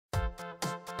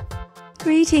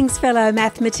Greetings, fellow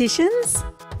mathematicians.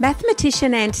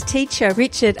 Mathematician and teacher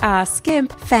Richard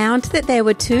Skemp found that there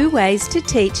were two ways to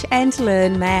teach and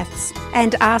learn maths,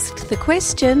 and asked the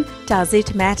question, does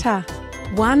it matter?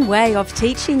 One way of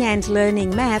teaching and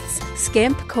learning maths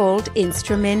Skemp called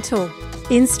instrumental.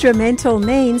 Instrumental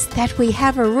means that we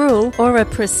have a rule or a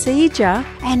procedure,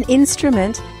 an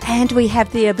instrument, and we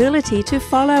have the ability to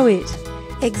follow it.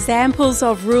 Examples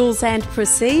of rules and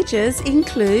procedures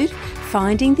include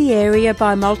finding the area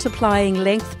by multiplying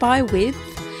length by width,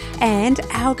 and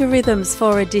algorithms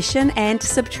for addition and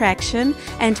subtraction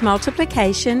and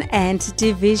multiplication and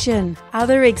division.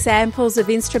 Other examples of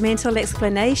instrumental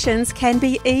explanations can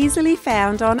be easily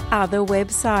found on other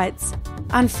websites.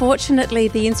 Unfortunately,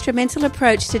 the instrumental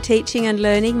approach to teaching and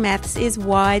learning maths is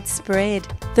widespread.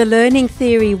 The learning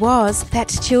theory was that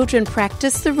children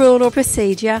practice the rule or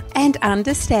procedure and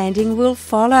understanding will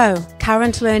follow.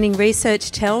 Current learning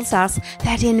research tells us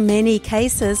that in many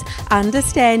cases,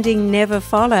 understanding never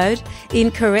followed,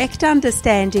 incorrect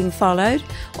understanding followed,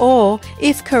 or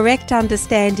if correct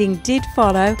understanding did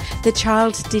follow, the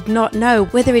child did not know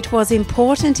whether it was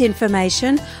important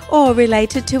information or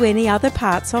related to any other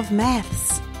parts of maths.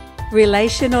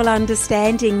 Relational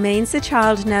understanding means the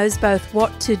child knows both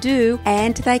what to do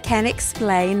and they can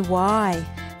explain why.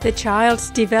 The child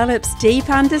develops deep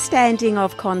understanding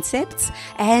of concepts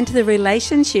and the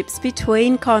relationships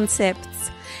between concepts.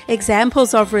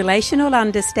 Examples of relational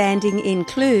understanding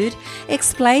include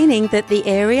explaining that the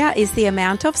area is the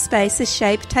amount of space a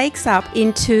shape takes up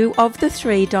in two of the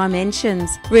three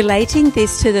dimensions, relating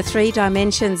this to the three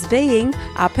dimensions being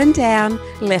up and down,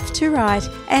 left to right,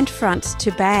 and front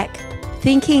to back.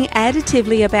 Thinking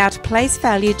additively about place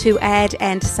value to add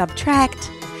and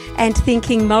subtract, and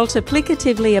thinking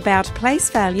multiplicatively about place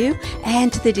value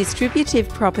and the distributive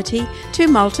property to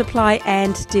multiply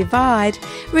and divide,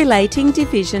 relating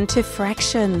division to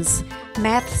fractions.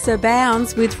 Maths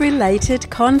abounds with related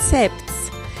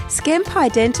concepts. Skemp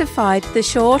identified the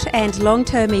short and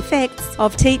long-term effects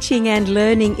of teaching and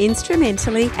learning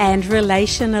instrumentally and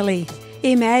relationally.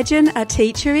 Imagine a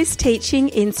teacher is teaching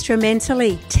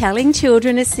instrumentally, telling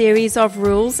children a series of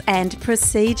rules and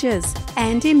procedures.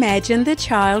 And imagine the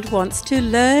child wants to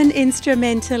learn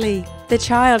instrumentally. The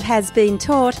child has been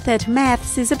taught that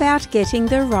maths is about getting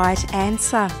the right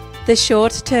answer. The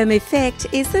short-term effect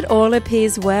is that all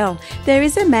appears well. There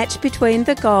is a match between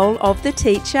the goal of the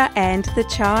teacher and the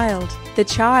child. The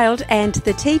child and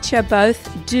the teacher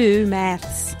both do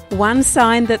maths. One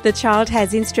sign that the child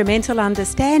has instrumental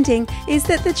understanding is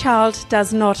that the child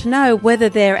does not know whether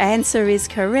their answer is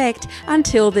correct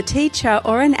until the teacher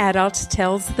or an adult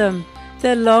tells them.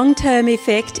 The long-term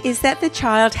effect is that the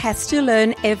child has to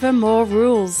learn ever more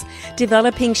rules,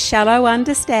 developing shallow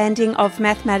understanding of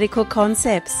mathematical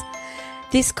concepts.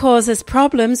 This causes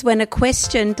problems when a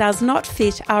question does not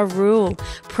fit a rule.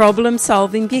 Problem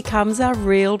solving becomes a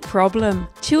real problem.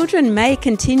 Children may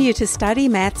continue to study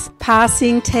maths,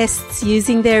 passing tests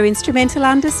using their instrumental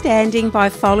understanding by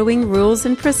following rules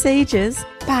and procedures,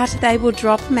 but they will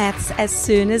drop maths as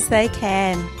soon as they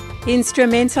can.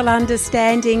 Instrumental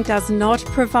understanding does not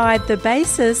provide the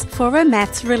basis for a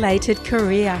maths-related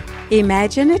career.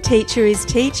 Imagine a teacher is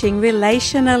teaching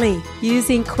relationally,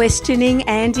 using questioning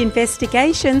and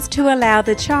investigations to allow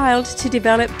the child to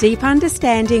develop deep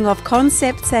understanding of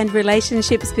concepts and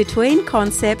relationships between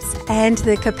concepts and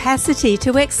the capacity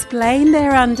to explain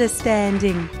their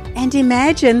understanding. And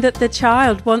imagine that the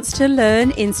child wants to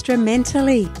learn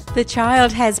instrumentally. The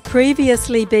child has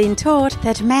previously been taught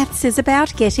that maths is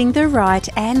about getting the right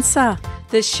answer.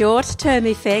 The short-term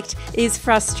effect is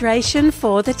frustration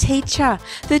for the teacher.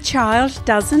 The child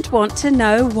doesn't want to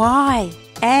know why.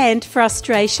 And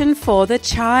frustration for the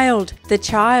child. The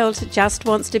child just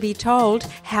wants to be told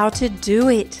how to do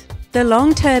it. The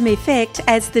long-term effect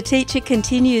as the teacher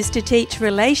continues to teach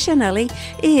relationally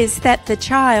is that the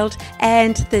child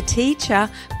and the teacher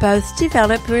both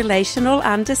develop relational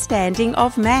understanding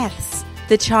of maths.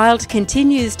 The child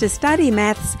continues to study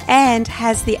maths and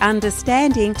has the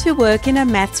understanding to work in a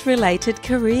maths-related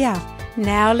career.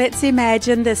 Now let's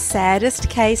imagine the saddest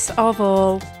case of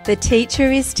all. The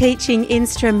teacher is teaching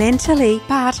instrumentally,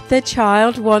 but the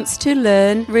child wants to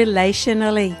learn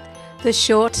relationally. The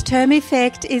short-term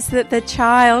effect is that the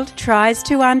child tries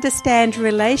to understand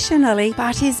relationally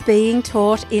but is being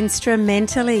taught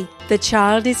instrumentally. The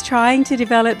child is trying to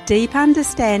develop deep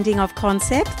understanding of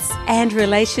concepts and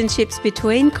relationships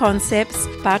between concepts,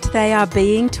 but they are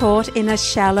being taught in a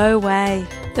shallow way.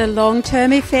 The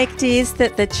long-term effect is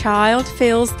that the child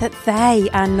feels that they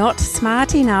are not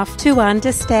smart enough to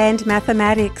understand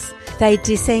mathematics. they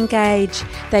disengage,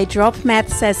 they drop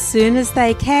maths as soon as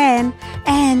they can,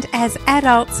 and as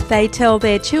adults they tell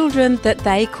their children that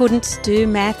they couldn't do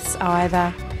maths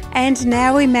either. And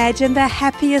now imagine the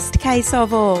happiest case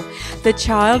of all. The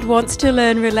child wants to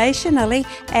learn relationally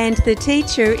and the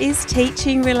teacher is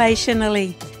teaching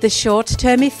relationally. The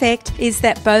short-term effect is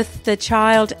that both the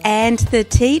child and the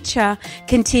teacher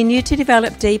continue to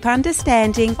develop deep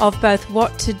understanding of both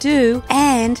what to do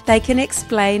and they can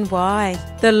explain why.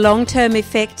 The long-term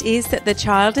effect is that the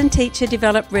child and teacher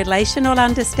develop relational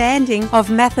understanding of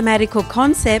mathematical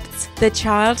concepts. The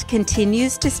child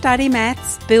continues to study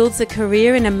maths, builds a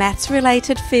career in a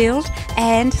maths-related field,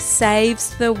 and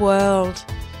saves the world.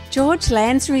 George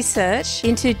Land's research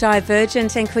into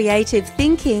divergent and creative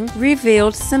thinking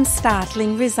revealed some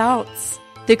startling results.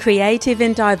 The creative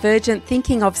and divergent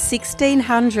thinking of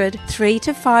 1,600 3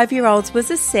 to 5-year-olds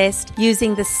was assessed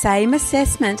using the same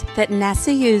assessment that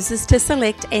NASA uses to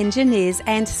select engineers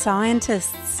and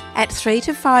scientists. At 3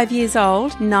 to 5 years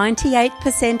old,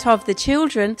 98% of the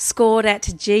children scored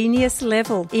at genius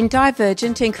level in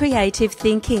divergent and creative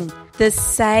thinking. The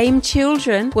same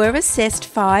children were assessed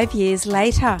 5 years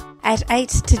later. At 8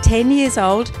 to 10 years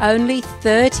old, only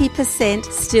 30%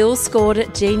 still scored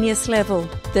at genius level.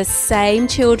 The same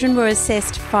children were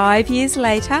assessed 5 years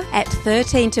later. At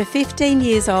 13 to 15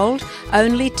 years old,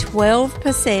 only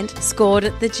 12% scored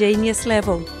at the genius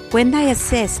level. When they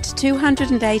assessed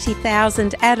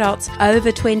 280,000 adults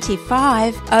over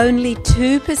 25, only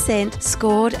 2%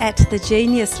 scored at the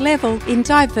genius level in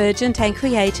divergent and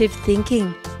creative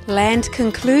thinking. Land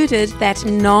concluded that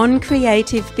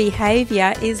non-creative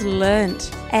behaviour is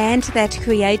learnt and that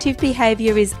creative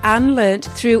behaviour is unlearnt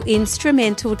through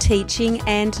instrumental teaching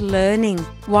and learning,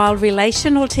 while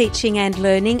relational teaching and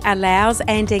learning allows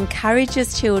and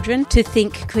encourages children to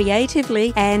think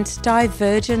creatively and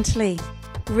divergently.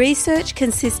 Research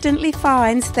consistently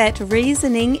finds that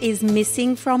reasoning is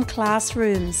missing from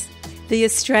classrooms. The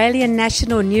Australian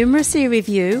National Numeracy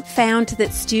Review found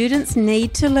that students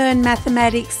need to learn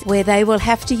mathematics where they will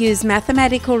have to use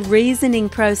mathematical reasoning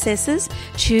processes,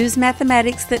 choose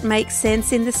mathematics that make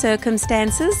sense in the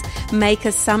circumstances, make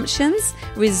assumptions,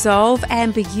 resolve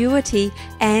ambiguity,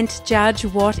 and judge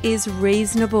what is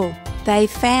reasonable. They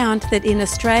found that in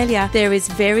Australia there is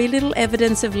very little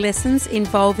evidence of lessons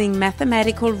involving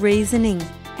mathematical reasoning,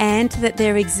 and that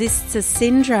there exists a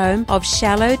syndrome of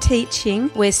shallow teaching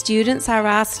where students are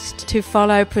asked to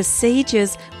follow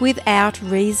procedures without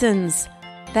reasons.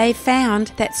 They found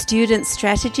that students'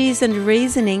 strategies and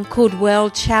reasoning could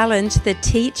well challenge the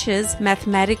teacher's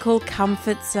mathematical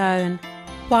comfort zone.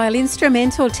 While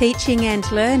instrumental teaching and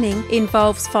learning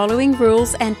involves following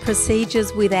rules and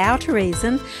procedures without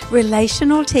reason,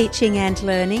 relational teaching and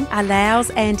learning allows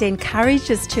and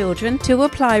encourages children to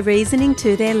apply reasoning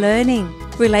to their learning.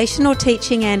 Relational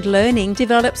teaching and learning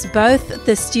develops both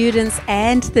the students'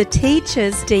 and the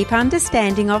teacher's deep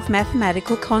understanding of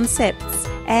mathematical concepts,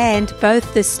 and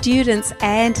both the students'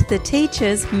 and the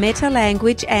teacher's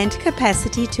meta-language and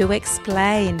capacity to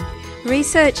explain.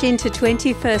 Research into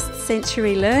 21st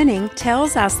century learning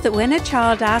tells us that when a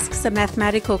child asks a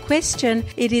mathematical question,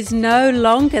 it is no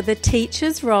longer the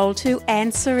teacher's role to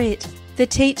answer it. The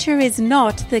teacher is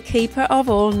not the keeper of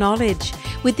all knowledge.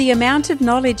 With the amount of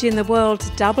knowledge in the world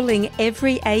doubling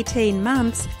every 18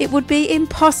 months, it would be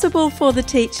impossible for the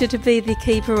teacher to be the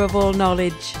keeper of all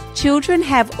knowledge. Children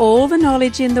have all the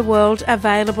knowledge in the world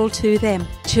available to them.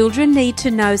 Children need to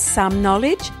know some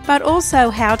knowledge, but also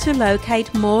how to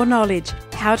locate more knowledge,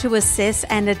 how to assess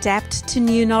and adapt to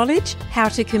new knowledge, how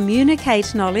to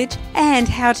communicate knowledge, and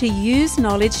how to use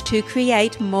knowledge to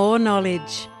create more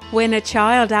knowledge. When a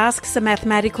child asks a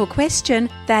mathematical question,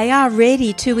 they are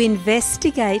ready to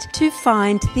investigate to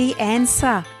find the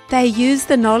answer. They use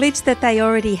the knowledge that they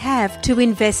already have to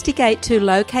investigate to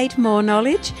locate more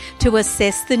knowledge, to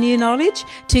assess the new knowledge,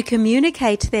 to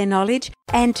communicate their knowledge,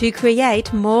 and to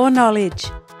create more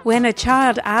knowledge. When a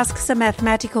child asks a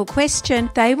mathematical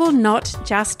question, they will not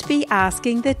just be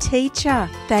asking the teacher.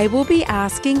 They will be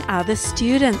asking other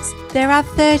students. There are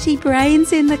 30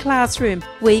 brains in the classroom.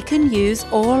 We can use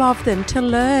all of them to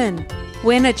learn.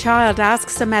 When a child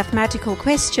asks a mathematical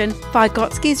question,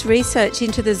 Vygotsky's research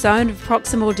into the zone of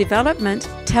proximal development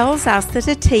tells us that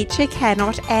a teacher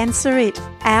cannot answer it.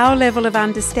 Our level of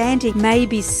understanding may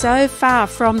be so far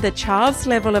from the child's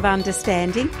level of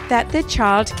understanding that the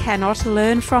child cannot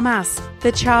learn from us.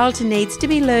 The child needs to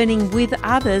be learning with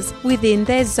others within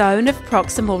their zone of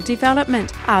proximal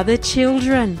development, other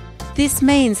children. This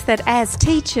means that as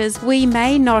teachers, we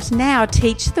may not now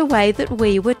teach the way that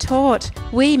we were taught.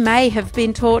 We may have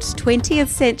been taught 20th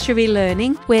century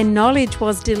learning where knowledge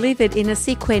was delivered in a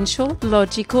sequential,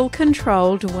 logical,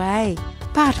 controlled way.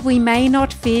 But we may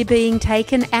not fear being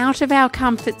taken out of our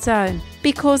comfort zone,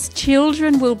 because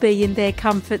children will be in their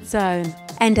comfort zone.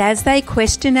 And as they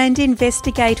question and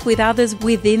investigate with others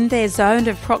within their zone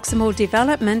of proximal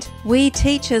development, we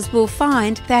teachers will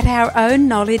find that our own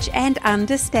knowledge and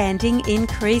understanding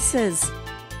increases.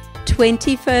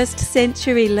 21st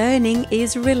century learning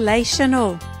is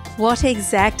relational. What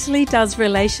exactly does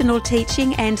relational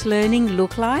teaching and learning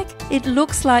look like? It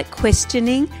looks like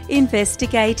questioning,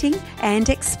 investigating, and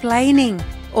explaining.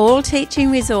 All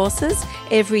teaching resources,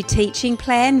 every teaching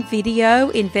plan,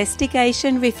 video,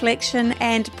 investigation, reflection,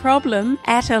 and problem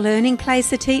at a learning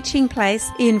place, a teaching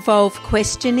place, involve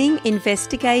questioning,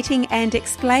 investigating, and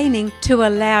explaining to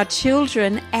allow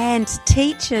children and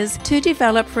teachers to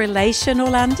develop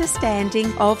relational understanding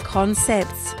of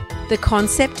concepts. The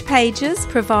concept pages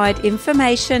provide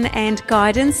information and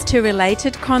guidance to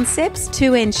related concepts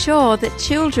to ensure that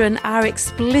children are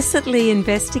explicitly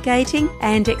investigating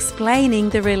and explaining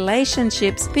the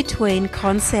relationships between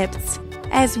concepts.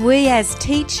 As we as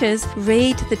teachers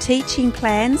read the teaching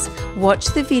plans, watch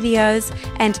the videos,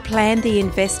 and plan the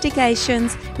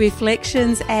investigations,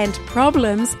 reflections, and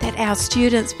problems that our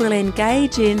students will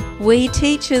engage in, we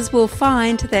teachers will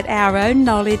find that our own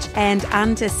knowledge and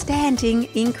understanding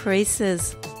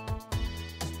increases.